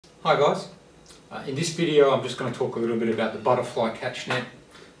Hi guys, in this video I'm just going to talk a little bit about the butterfly catch net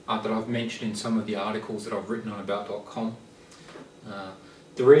that I've mentioned in some of the articles that I've written on about.com.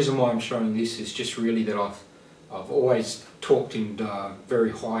 The reason why I'm showing this is just really that I've always talked in very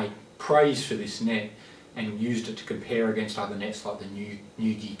high praise for this net and used it to compare against other nets like the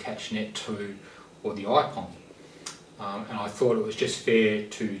Nugi Catch Net 2 or the Ipon. And I thought it was just fair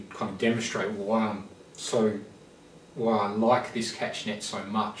to kind of demonstrate why I like this catch net so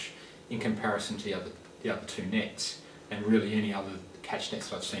much in comparison to the other two nets and really any other catch nets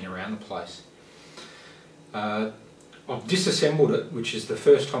that I've seen around the place. I've disassembled it, which is the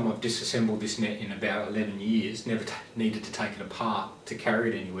first time I've disassembled this net in about 11 years. Never needed to take it apart to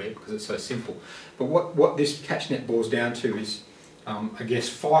carry it anywhere because it's so simple. But what this catch net boils down to is, I guess,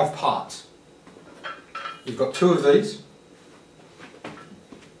 5 parts. You've got 2 of these,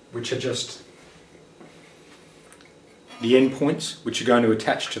 which are just the end points, which are going to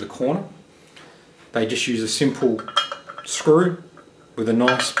attach to the corner. They just use a simple screw with a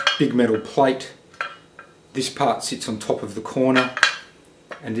nice big metal plate. This part sits on top of the corner,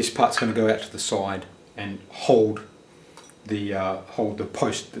 and this part's going to go out to the side and hold the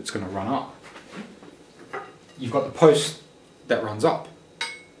post that's going to run up. You've got the post that runs up.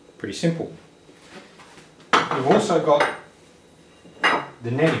 Pretty simple. You've also got the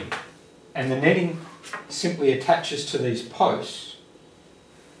netting, and the netting simply attaches to these posts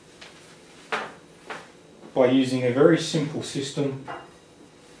by using a very simple system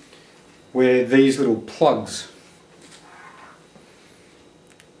where these little plugs,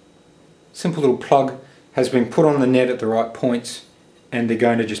 simple little plug has been put on the net at the right points, and they're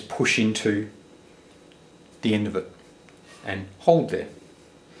going to just push into the end of it and hold there.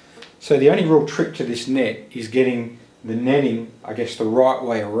 So the only real trick to this net is getting the netting, I guess, the right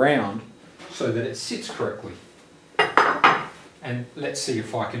way around so that it sits correctly. And let's see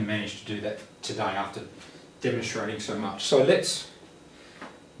if I can manage to do that today after demonstrating so much. So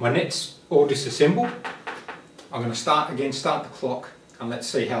my net's all disassembled. I'm going to start the clock, and let's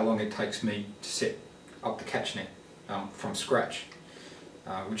see how long it takes me to set up the catch net from scratch.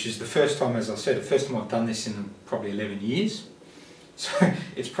 Which is the first time, as I said, the first time I've done this in probably 11 years. So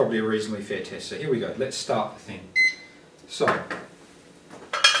it's probably a reasonably fair test. So here we go, let's start the thing. So,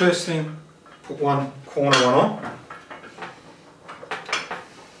 first thing, put one corner on,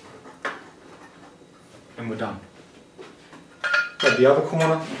 and we're done. Grab the other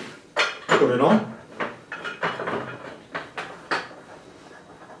corner, put it on,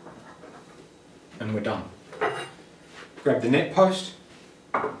 and we're done. Grab the net post,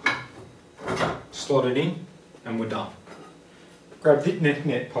 slot it in, and we're done. Grab the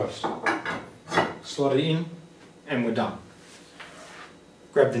net post, slot it in, and we're done.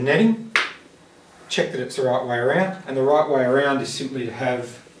 Grab the netting, check that it's the right way around, and the right way around is simply to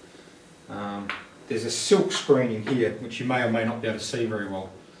have, there's a silk screening here, which you may or may not be able to see very well.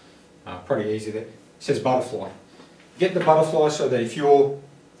 Pretty easy there. It says butterfly. Get the butterfly so that if you're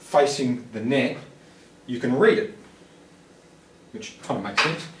facing the net, you can read it, which kind of makes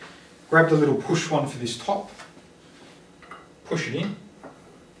sense. Grab the little push one for this top, push it in.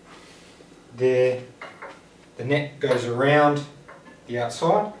 There, the net goes around the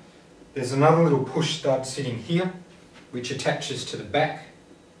outside. There's another little push stud sitting here, which attaches to the back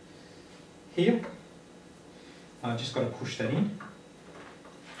here. I've just got to push that in.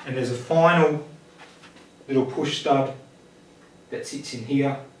 And there's a final little push stud that sits in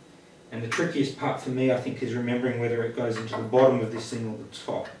here. And the trickiest part for me, I think, is remembering whether it goes into the bottom of this thing or the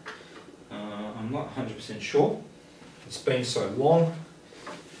top. I'm not 100% sure. It's been so long,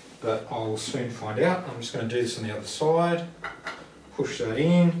 but I will soon find out. I'm just going to do this on the other side. Push that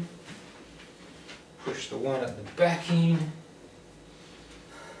in. Push the one at the back in.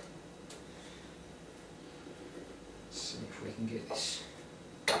 Let's see if we can get this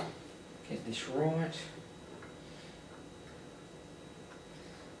right.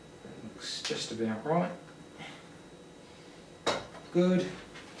 That looks just about right. Good.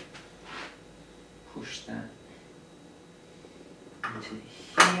 Push that into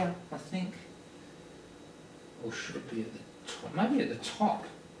here, I think. Or should it be at the top? Maybe at the top.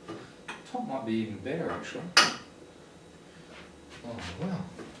 The top might be even better, actually. Oh, wow.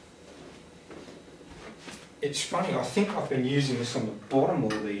 It's funny, I think I've been using this on the bottom all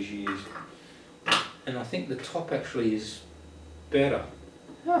these years. And I think the top actually is better.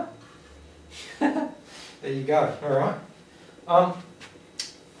 Huh. There you go, alright.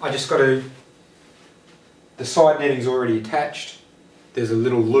 I just got to... The side netting's already attached. There's a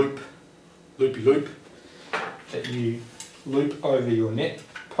little loopy loop that you loop over your net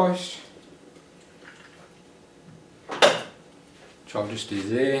post. which I'll just do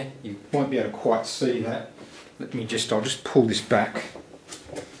there. You won't be able to quite see that. I'll just pull this back.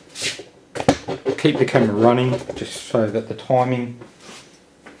 Keep the camera running just so that the timing,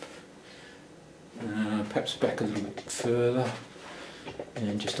 perhaps back a little bit further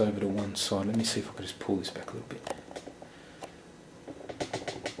and just over to one side. Let me see if I can just pull this back a little bit.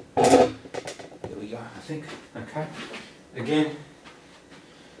 There we go, I think. Okay. Again,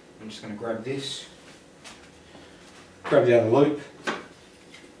 I'm just going to grab this, grab the other loop,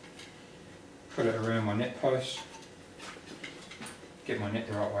 put it around my net post, get my net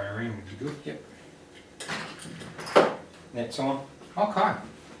the right way around would be good. Yep. Net's on. Okay.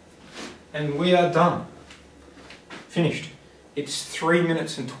 And we are done. Finished. It's 3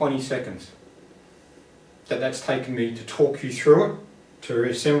 minutes and 20 seconds that's taken me to talk you through it, to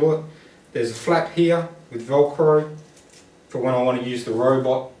reassemble it. There's a flap here with Velcro for when I want to use the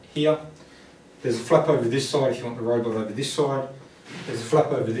robot here. There's a flap over this side if you want the robot over this side. There's a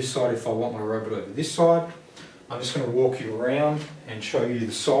flap over this side if I want my robot over this side. I'm just going to walk you around and show you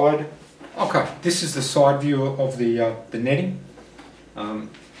the side. Okay, this is the side view of the netting.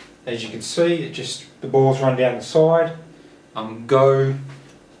 As you can see, the balls run down the side, go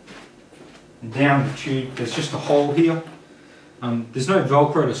down the tube. There's just a hole here. There's no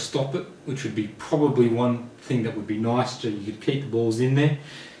Velcro to stop it, which would be probably one thing that would be nice, so you could keep the balls in there.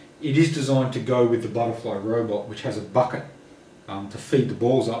 It is designed to go with the butterfly robot, which has a bucket to feed the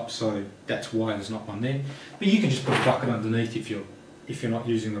balls up, so that's why there's not one there. But you can just put a bucket underneath if you're not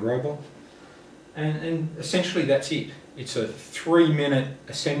using the robot. And essentially that's it. It's a 3-minute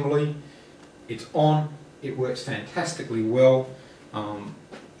assembly. It's on. It works fantastically well.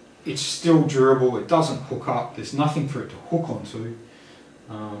 It's still durable. It doesn't hook up. There's nothing for it to hook onto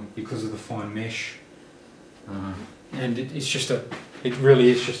because of the fine mesh. And it really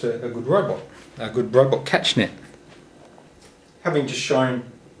is just a good robot catch net. Having just shown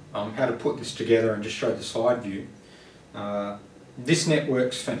how to put this together and just showed the side view, this net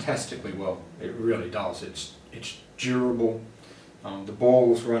works fantastically well. It really does. It's durable. The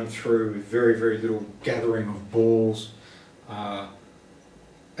balls run through with very, very little gathering of balls.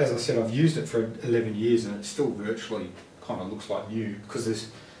 As I said, I've used it for 11 years and it still virtually kind of looks like new, because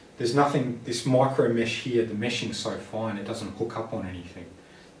there's nothing, this micro mesh here, the meshing is so fine it doesn't hook up on anything.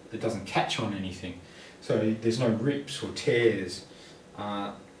 It doesn't catch on anything. So there's no rips or tears.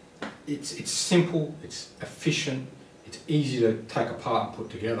 It's simple, it's efficient, it's easy to take apart and put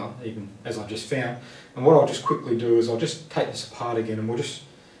together, even as I just found. And what I'll just quickly do is I'll just take this apart again, and we'll just,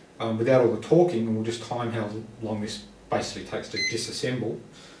 without all the talking, and we'll just time how long this basically takes to disassemble.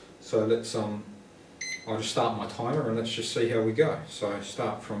 So let's, I'll just start my timer and let's just see how we go. So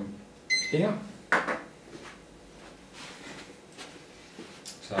start from here.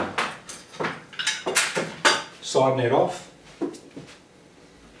 So side net off.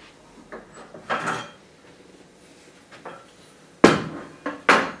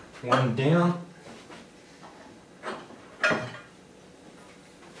 One down.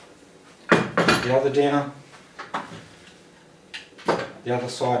 The other down. The other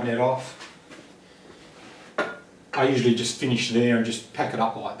side net off. I usually just finish there and just pack it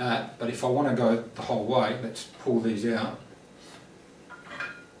up like that, but if I want to go the whole way, let's pull these out.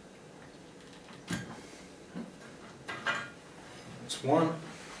 That's one.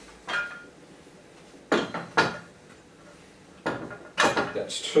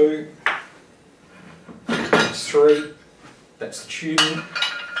 That's two. That's three. That's the tubing.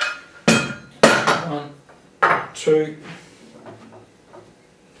 1, 2.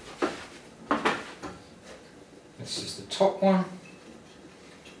 This is the top one.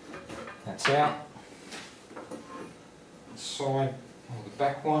 That's out. The side, or the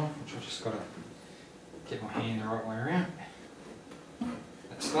back one, which I've just got to get my hand the right way around.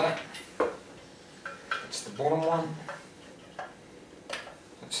 That's that. That's the bottom one.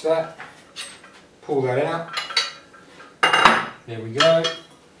 That's that. Pull that out. There we go.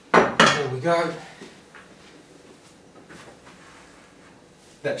 There we go.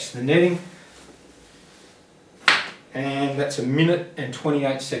 That's the netting. And that's 1 minute and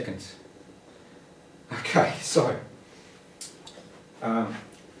 28 seconds. Okay, so I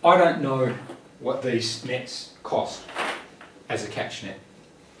don't know what these nets cost as a catch net.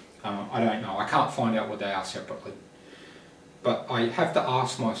 I don't know. I can't find out what they are separately. But I have to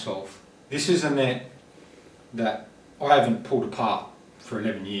ask myself, this is a net that I haven't pulled apart for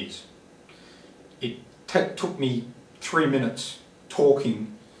 11 years. It took me 3 minutes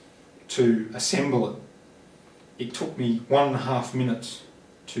talking to assemble it. It took me 1.5 minutes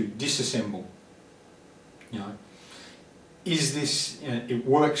to disassemble. You know, is this? You know, it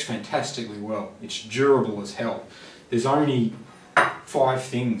works fantastically well. It's durable as hell. There's only 5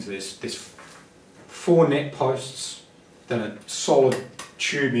 things. There's 4 net posts that are solid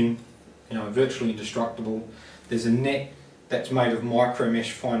tubing, you know, virtually indestructible. There's a net that's made of micro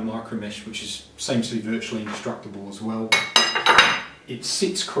mesh, fine micro mesh, which seems to be virtually indestructible as well. It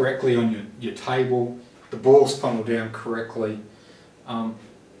sits correctly on your table. The balls funnel down correctly. I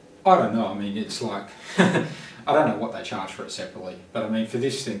don't know. I mean, it's like I don't know what they charge for it separately, but I mean, for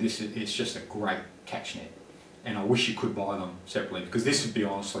this thing, it's just a great catch net, and I wish you could buy them separately, because this would be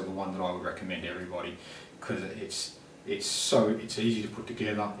honestly the one that I would recommend everybody, because it's easy to put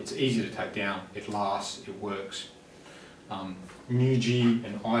together, it's easy to take down, it lasts, it works. Nuji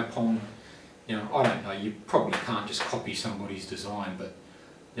and iPong, you know, I don't know, you probably can't just copy somebody's design, but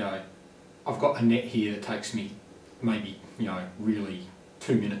you know, I've got a net here that takes me maybe, you know, really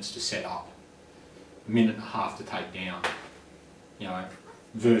 2 minutes to set up, 1.5 minutes to take down, you know,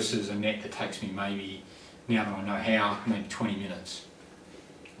 versus a net that takes me maybe, now that I know how, maybe 20 minutes.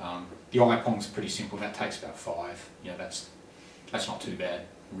 The iPong's pretty simple, that takes about 5, you know, that's not too bad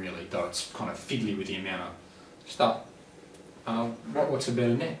really, though it's kind of fiddly with the amount of stuff. What's a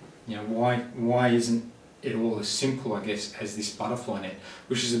better net? You know, why isn't it all as simple, I guess, as this butterfly net,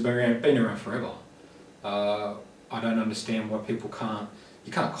 which has been around forever? I don't understand why people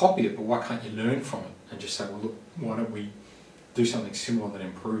you can't copy it, but why can't you learn from it and just say, well look, why don't we do something similar that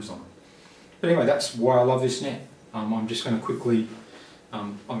improves on it? But anyway, that's why I love this net. I'm just going to quickly,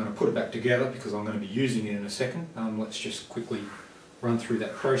 I'm going to put it back together because I'm going to be using it in a second. Let's just quickly run through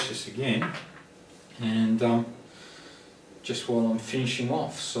that process again, and just while I'm finishing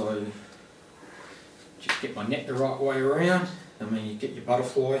off, so just get my net the right way around. I mean, you get your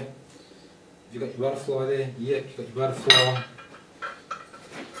butterfly. Have you got your butterfly there? Yep, you've got your butterfly.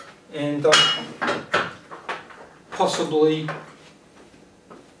 And possibly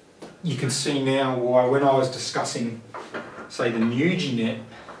you can see now why, when I was discussing, say, the Nuji net,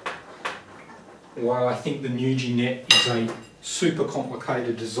 why I think the Nuji net is a super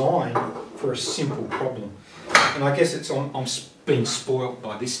complicated design for a simple problem. And I guess I'm being spoilt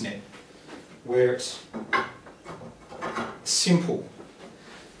by this net, where it's simple,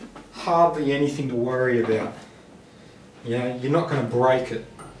 hardly anything to worry about. You know, you're not going to break it,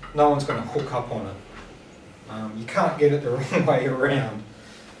 no one's going to hook up on it. You can't get it the wrong way around.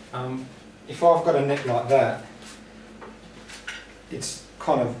 If I've got a net like that, it's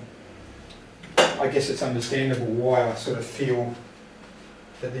kind of, I guess it's understandable why I sort of feel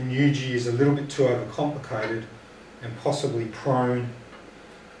that the Nuji is a little bit too overcomplicated and possibly prone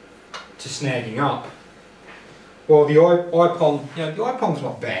to snagging up. Well, the iPong, you know, the iPong's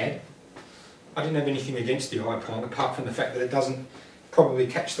not bad. I didn't have anything against the iPong, apart from the fact that it doesn't probably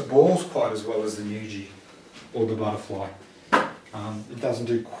catch the balls quite as well as the Nuji or the butterfly. It doesn't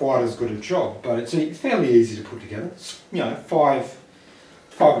do quite as good a job, but it's fairly easy to put together. It's, you know, 5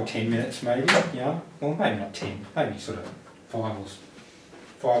 or 10 minutes maybe, you know, well maybe not 10, maybe sort of 5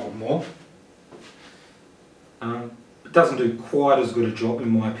 or more. It doesn't do quite as good a job in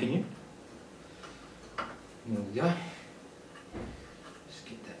my opinion. There we go. Just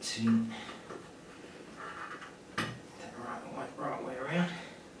get that sitting that right way around.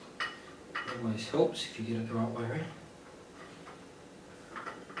 Always helps if you get it the right way around.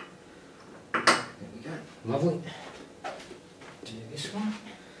 There we go. Lovely. Do this one.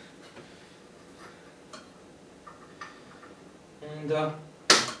 And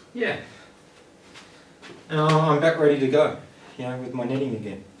yeah. And I'm back ready to go, you know, with my netting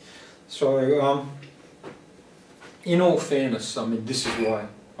again. So, in all fairness, I mean, this is why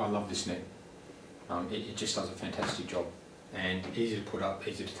I love this net. It just does a fantastic job, and easy to put up,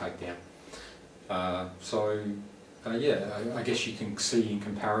 easy to take down. Yeah, I guess you can see in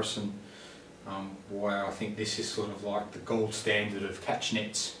comparison why I think this is sort of like the gold standard of catch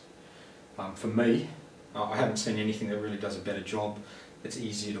nets. For me, I haven't seen anything that really does a better job, that's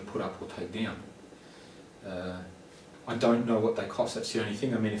easier to put up or take down. I don't know what they cost, that's the only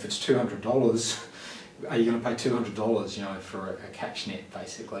thing. I mean, if it's $200, are you going to pay $200, you know, for a catch net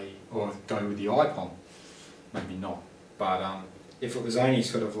basically, or go with the iPong? Maybe not. But if it was only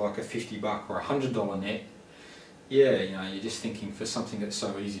sort of like a $50 or $100 net, yeah, you know, you're just thinking for something that's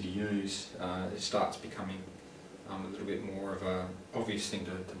so easy to use, it starts becoming a little bit more of a obvious thing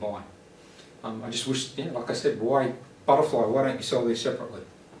to buy. I just wish, yeah, like I said, why butterfly? Why don't you sell these separately?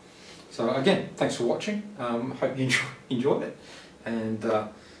 So again, thanks for watching. Hope you enjoyed it, and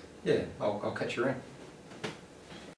yeah, I'll catch you around.